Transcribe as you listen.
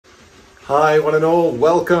Hi one and all,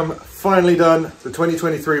 welcome, finally done. The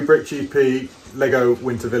 2023 BrickGP Lego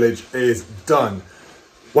Winter Village is done.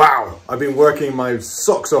 Wow, I've been working my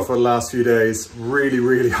socks off for the last few days,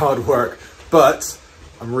 really hard work, but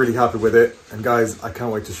I'm really happy with it. And guys, I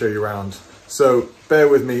can't wait to show you around. So bear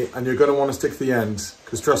with me and you're gonna wanna stick to the end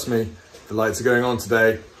because trust me, the lights are going on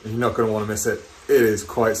today and you're not gonna wanna miss it. It is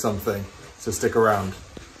quite something, so stick around.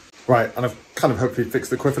 Right, and I've kind of hopefully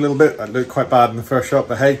fixed the quiff a little bit. That looked quite bad in the first shot,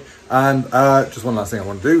 but hey. And just one last thing I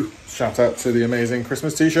want to do. Shout out to the amazing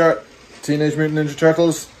Christmas t-shirt, Teenage Mutant Ninja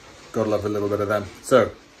Turtles. Gotta love a little bit of them. So,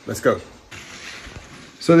 let's go.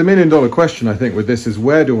 So the $1 million question, I think, with this is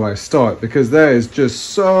where do I start? Because there is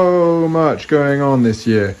just so much going on this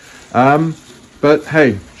year. But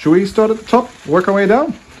hey, should we start at the top, work our way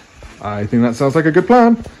down? I think that sounds like a good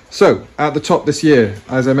plan. So at the top this year,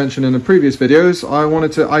 as I mentioned in the previous videos, I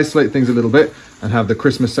wanted to isolate things a little bit and have the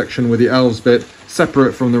Christmas section with the elves bit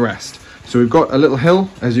separate from the rest. So we've got a little hill,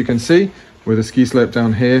 as you can see, with a ski slope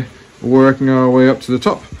down here, working our way up to the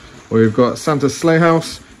top. We've got Santa's sleigh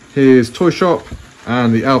house, his toy shop,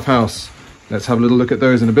 and the elf house. Let's have a little look at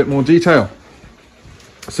those in a bit more detail.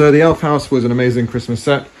 So the elf house was an amazing Christmas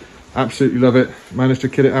set. Absolutely love it. Managed to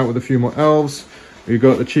kit it out with a few more elves. We've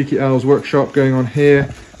got the Cheeky Elves workshop going on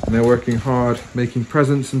here, and they're working hard making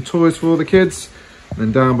presents and toys for all the kids. And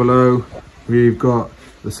then down below we've got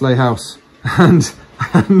the sleigh house, and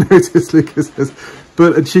I noticed Lucas has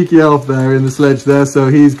put a cheeky elf there in the sledge there, so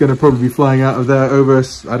he's going to probably be flying out of there over,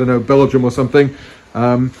 I don't know, Belgium or something.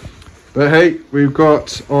 But hey, we've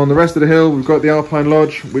got on the rest of the hill, we've got the Alpine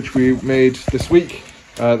Lodge, which we made this week.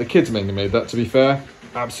 The kids mainly made that, to be fair.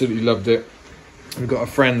 Absolutely loved it. We've got a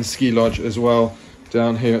friend's ski lodge as well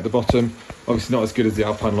down here at the bottom. Obviously not as good as the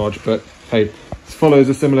Alpine Lodge, but hey, it follows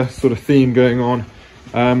a similar sort of theme going on.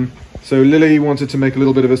 So Lily wanted to make a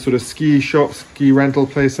little bit of a sort of ski shop, ski rental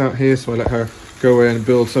place out here, so I let her go away and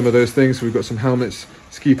build some of those things. So we've got some helmets,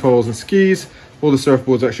 ski poles and skis. All the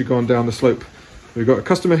surfboards actually gone down the slope. We've got a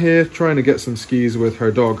customer here trying to get some skis with her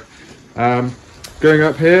dog. Going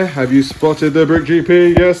up here, have you spotted the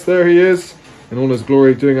BrickGP? Yes, there he is, in all his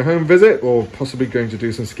glory, doing a home visit or possibly going to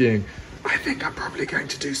do some skiing. I think I'm probably going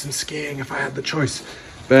to do some skiing if I had the choice.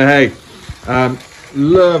 But hey,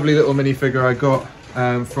 lovely little minifigure I got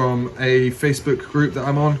from a Facebook group that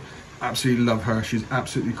I'm on. Absolutely love her. She's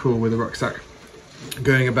absolutely cool with a rucksack.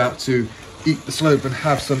 Going about to eat the slope and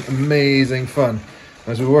have some amazing fun.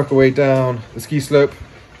 As we work our way down the ski slope,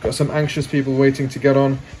 got some anxious people waiting to get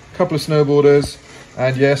on. A couple of snowboarders.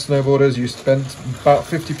 And yes, snowboarders, you spend about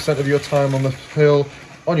 50% of your time on the hill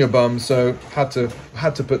on your bum, so had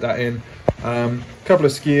to put that in. A couple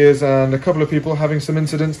of skiers and a couple of people having some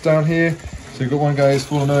incidents down here. So you've got one guy who's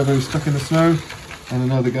fallen over, who's stuck in the snow, and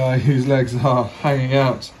another guy whose legs are hanging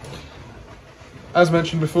out. As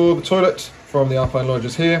mentioned before, the toilet from the Alpine Lodge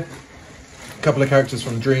is here. A couple of characters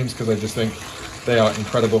from Dreams, because I just think they are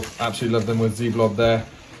incredible. Absolutely love them with Z-Blob there.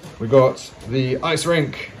 We got the ice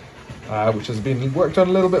rink, which has been worked on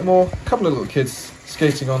a little bit more. A couple of little kids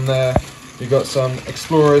skating on there. We've got some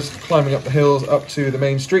explorers climbing up the hills up to the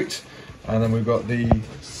main street. And then we've got the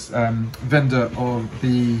vendor of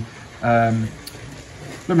the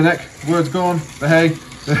Lumineck, word's gone, but hey,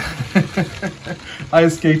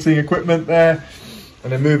 ice skating equipment there.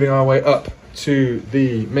 And then moving our way up to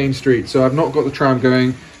the main street. So I've not got the tram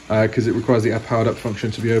going because it requires the powered up function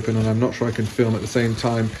to be open, and I'm not sure I can film at the same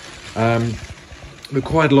time. There's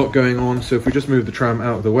quite a lot going on, so if we just move the tram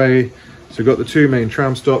out of the way. So we've got the two main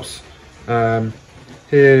tram stops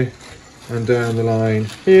here and down the line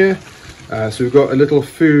here. So we've got a little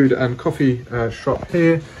food and coffee shop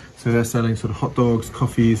here. So they're selling sort of hot dogs,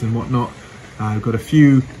 coffees and whatnot. We've got a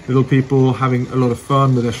few little people having a lot of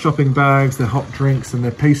fun with their shopping bags, their hot drinks and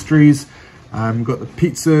their pastries. We've got the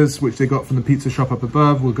pizzas, which they got from the pizza shop up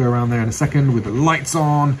above. We'll go around there in a second with the lights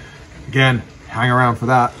on. Again, hang around for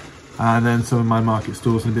that. And then some of my market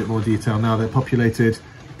stalls in a bit more detail. Now they're populated.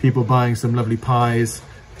 People buying some lovely pies.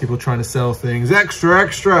 People trying to sell things.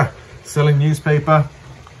 Extra! Selling newspaper.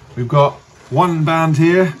 We've got one band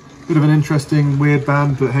here. Bit of an interesting, weird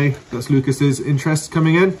band, but hey, that's Lucas's interest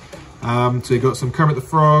coming in. So you got some Kermit the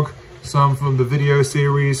Frog, some from the video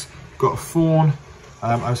series. Got a fawn.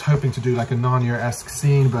 I was hoping to do like a Narnia-esque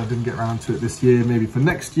scene, but I didn't get around to it this year, maybe for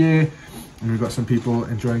next year. And we've got some people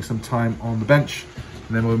enjoying some time on the bench.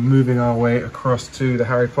 And then we're moving our way across to the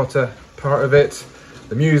Harry Potter part of it,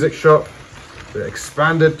 the music shop, the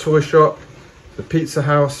expanded toy shop, the pizza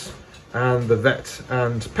house, and the vet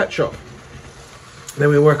and pet shop. Then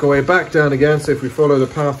we work our way back down again. So if we follow the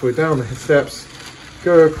pathway down the steps,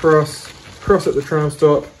 go across at the tram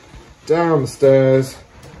stop, down the stairs,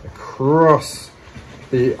 across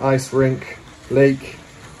the ice rink, lake,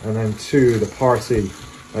 and then to the party.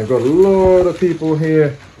 I've got a lot of people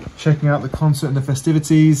here checking out the concert and the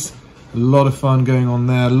festivities. A lot of fun going on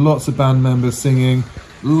there, lots of band members singing,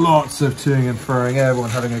 lots of toing and froing, everyone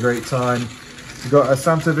having a great time. We've got a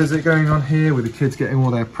Santa visit going on here with the kids getting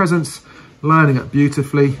all their presents, lining up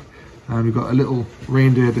beautifully. And we've got a little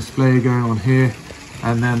reindeer display going on here.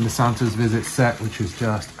 And then the Santa's visit set, which is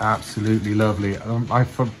just absolutely lovely.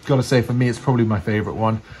 I've got to say, for me, it's probably my favorite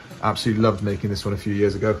one. Absolutely loved making this one a few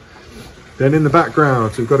years ago. Then in the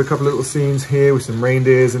background, we've got a couple of little scenes here with some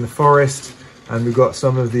reindeers in the forest. And we've got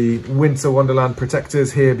some of the Winter Wonderland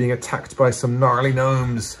protectors here being attacked by some gnarly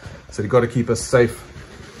gnomes. So they've got to keep us safe.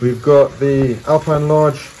 We've got the Alpine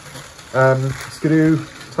Lodge skidoo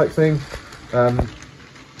type thing,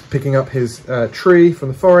 picking up his tree from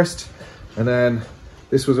the forest. And then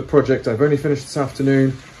this was a project I've only finished this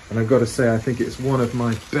afternoon, and I've got to say, I think it's one of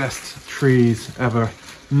my best trees ever.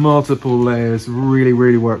 Multiple layers,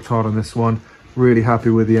 really worked hard on this one. Really happy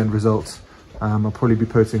with the end result. I'll probably be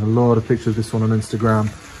posting a lot of pictures of this one on Instagram.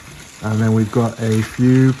 And then we've got a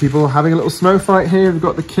few people having a little snow fight here. We've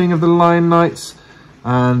got the King of the Lion Knights,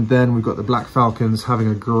 and then we've got the Black Falcons having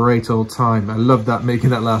a great old time. I loved that, making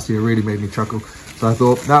that last year, really made me chuckle. So I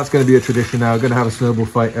thought that's going to be a tradition now. We're going to have a snowball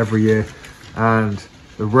fight every year. And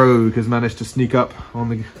the Rogue has managed to sneak up on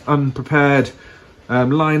the unprepared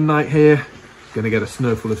Lion Knight here. Going to get a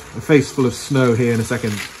face full of snow here in a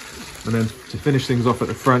second. And then to finish things off at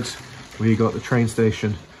the front, we got the train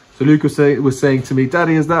station. So Luke was saying to me,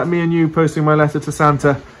 "Daddy, is that me and you posting my letter to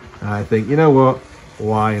Santa?" And I think, you know what?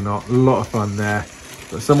 Why not? A lot of fun there.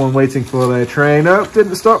 Got someone waiting for their train. Oh,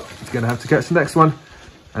 didn't stop. It's going to have to catch the next one.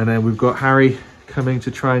 And then we've got Harry coming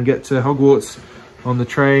to try and get to Hogwarts on the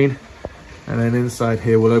train. And then inside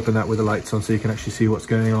here, we'll open that with the lights on so you can actually see what's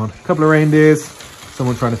going on. A couple of reindeers,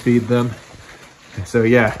 someone trying to feed them. So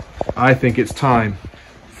yeah, I think it's time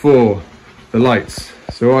for the lights.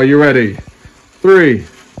 So are you ready? 3,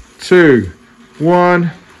 2,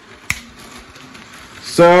 1.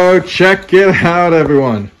 So check it out,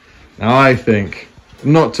 everyone. Now I think,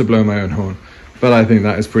 not to blow my own horn, but I think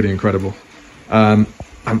that is pretty incredible. I'm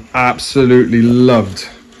absolutely loved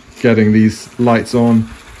getting these lights on,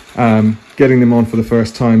 getting them on for the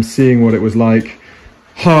first time, seeing what it was like.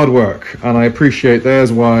 Hard work, and I appreciate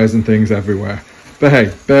there's wires and things everywhere. But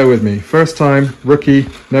hey, bear with me. First time, rookie,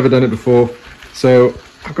 never done it before. So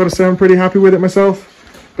I've got to say I'm pretty happy with it myself.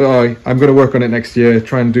 But I'm going to work on it next year,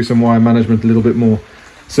 try and do some wire management a little bit more.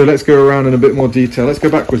 So let's go around in a bit more detail. Let's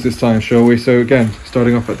go backwards this time, shall we? So again,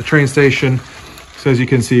 starting off at the train station. So as you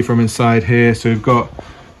can see from inside here, so we've got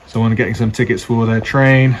someone getting some tickets for their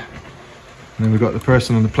train. And then we've got the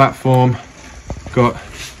person on the platform. Got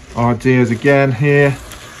our dears again here.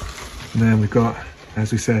 And then we've got,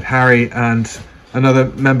 as we said, Harry and another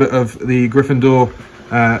member of the Gryffindor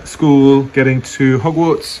school getting to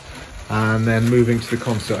Hogwarts. And then moving to the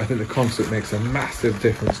concert. I think the concert makes a massive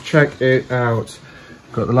difference. Check it out.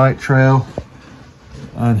 Got the light trail.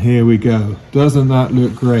 And here we go. Doesn't that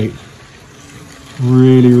look great?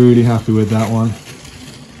 Really happy with that one.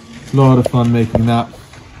 A lot of fun making that.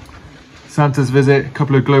 Santa's visit, a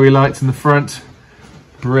couple of glowy lights in the front.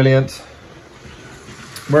 Brilliant.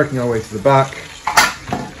 Working our way to the back.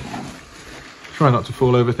 Try not to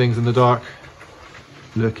fall over things in the dark.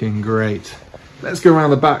 Looking great. Let's go around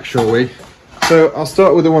the back, shall we? So I'll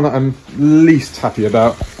start with the one that I'm least happy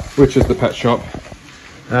about, which is the pet shop.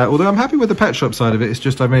 Although I'm happy with the pet shop side of it, it's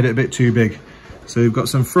just I made it a bit too big. So we've got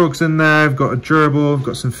some frogs in there, we've got a gerbil, we've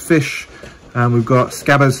got some fish, and we've got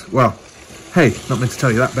scabbers. Well, hey, not meant to tell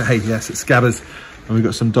you that, but hey, yes, it's scabbers. And we've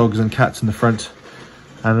got some dogs and cats in the front.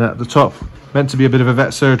 And at the top, meant to be a bit of a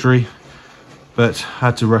vet surgery, but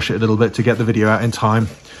had to rush it a little bit to get the video out in time.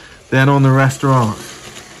 Then on the restaurant,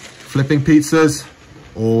 flipping pizzas,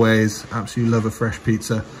 always absolutely love a fresh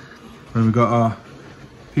pizza. And we've got our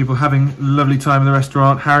people having a lovely time in the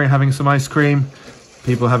restaurant, Harry having some ice cream,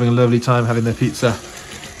 people having a lovely time having their pizza.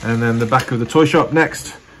 And then the back of the toy shop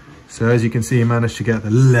next. So as you can see, I managed to get the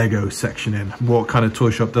Lego section in. What kind of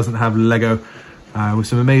toy shop doesn't have Lego? With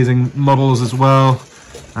some amazing models as well.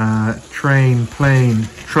 Train, plane,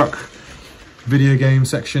 truck, video game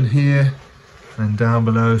section here. And down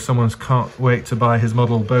below, someone's can't wait to buy his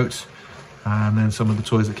model boat. And then some of the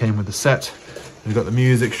toys that came with the set. We've got the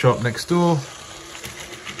music shop next door.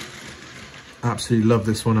 Absolutely love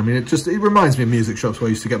this one. I mean, it reminds me of music shops where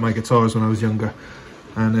I used to get my guitars when I was younger.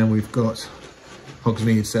 And then we've got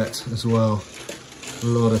Hogsmeade set as well. A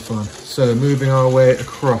lot of fun. So moving our way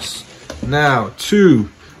across now to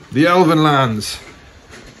the Elven Lands.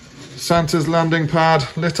 Santa's landing pad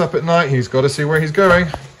lit up at night. He's got to see where he's going.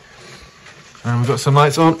 And we've got some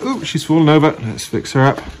lights on. Ooh, she's fallen over. Let's fix her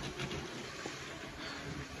up.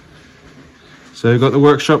 So we've got the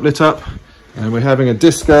workshop lit up, and we're having a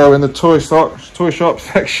disco in the toy shop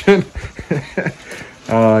section.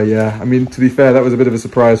 Yeah, I mean, to be fair, that was a bit of a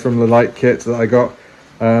surprise from the light kit that I got.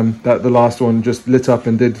 That the last one just lit up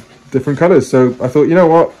and did different colors. So I thought, you know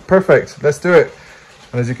what, perfect, let's do it.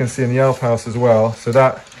 And as you can see in the elf house as well, so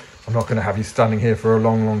that, I'm not going to have you standing here for a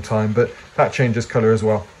long time, but that changes color as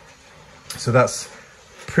well. So that's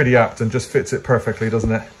pretty apt and just fits it perfectly,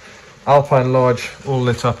 doesn't it? Alpine Lodge all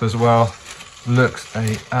lit up as well. Looks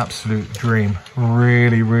an absolute dream.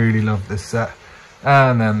 Really love this set.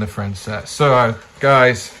 And then the friend set. So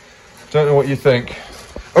guys, don't know what you think.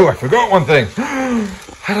 Oh, I forgot one thing.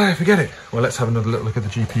 How did I forget it? Well, let's have another little look at the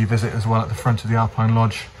GP visit as well at the front of the Alpine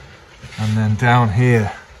Lodge. And then down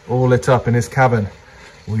here, all lit up in his cabin,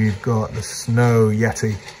 we've got the Snow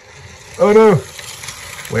Yeti. Oh no!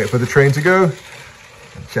 Wait for the train to go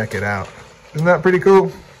and check it out. Isn't that pretty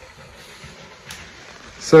cool?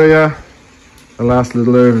 So yeah, a last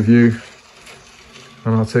little overview,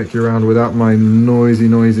 and I'll take you around without my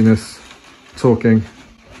noisiness talking.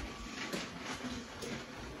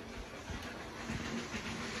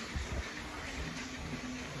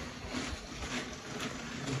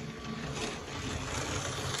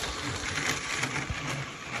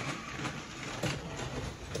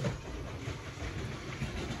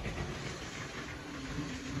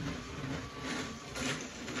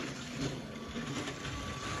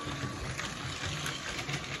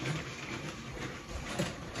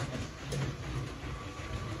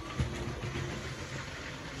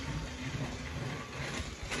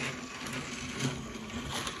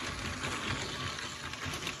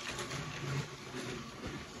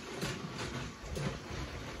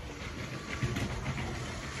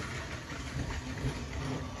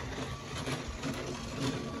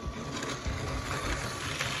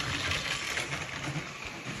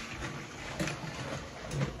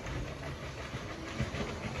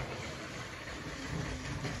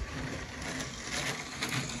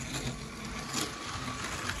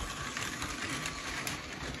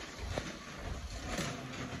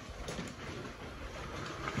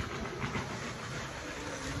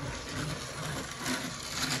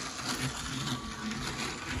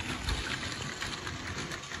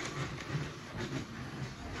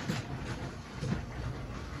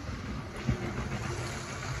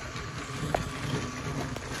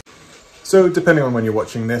 So depending on when you're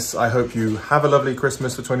watching this, I hope you have a lovely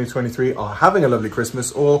Christmas for 2023, are having a lovely Christmas,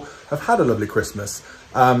 or have had a lovely Christmas.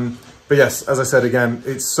 But yes, as I said again,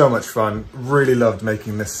 it's so much fun. Really loved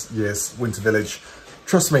making this year's Winter Village.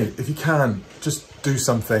 Trust me, if you can, just do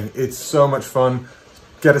something. It's so much fun.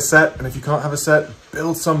 Get a set, and if you can't have a set,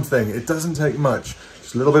 build something. It doesn't take much.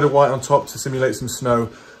 Just a little bit of white on top to simulate some snow,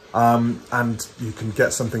 and you can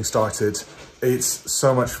get something started. It's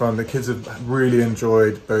so much fun. The kids have really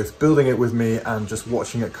enjoyed both building it with me and just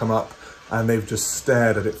watching it come up, and they've just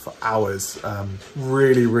stared at it for hours.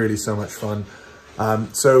 Really so much fun.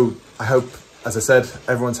 So I hope, as I said,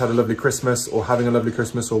 everyone's had a lovely Christmas, or having a lovely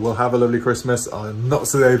Christmas, or will have a lovely Christmas. I'm not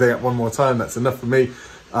saying anything one more time, that's enough for me.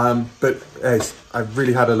 But hey, I've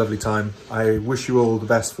really had a lovely time. I wish you all the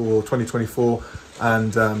best for 2024.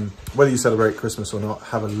 And whether you celebrate Christmas or not,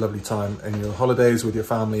 have a lovely time in your holidays with your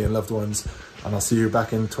family and loved ones. And I'll see you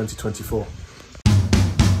back in 2024.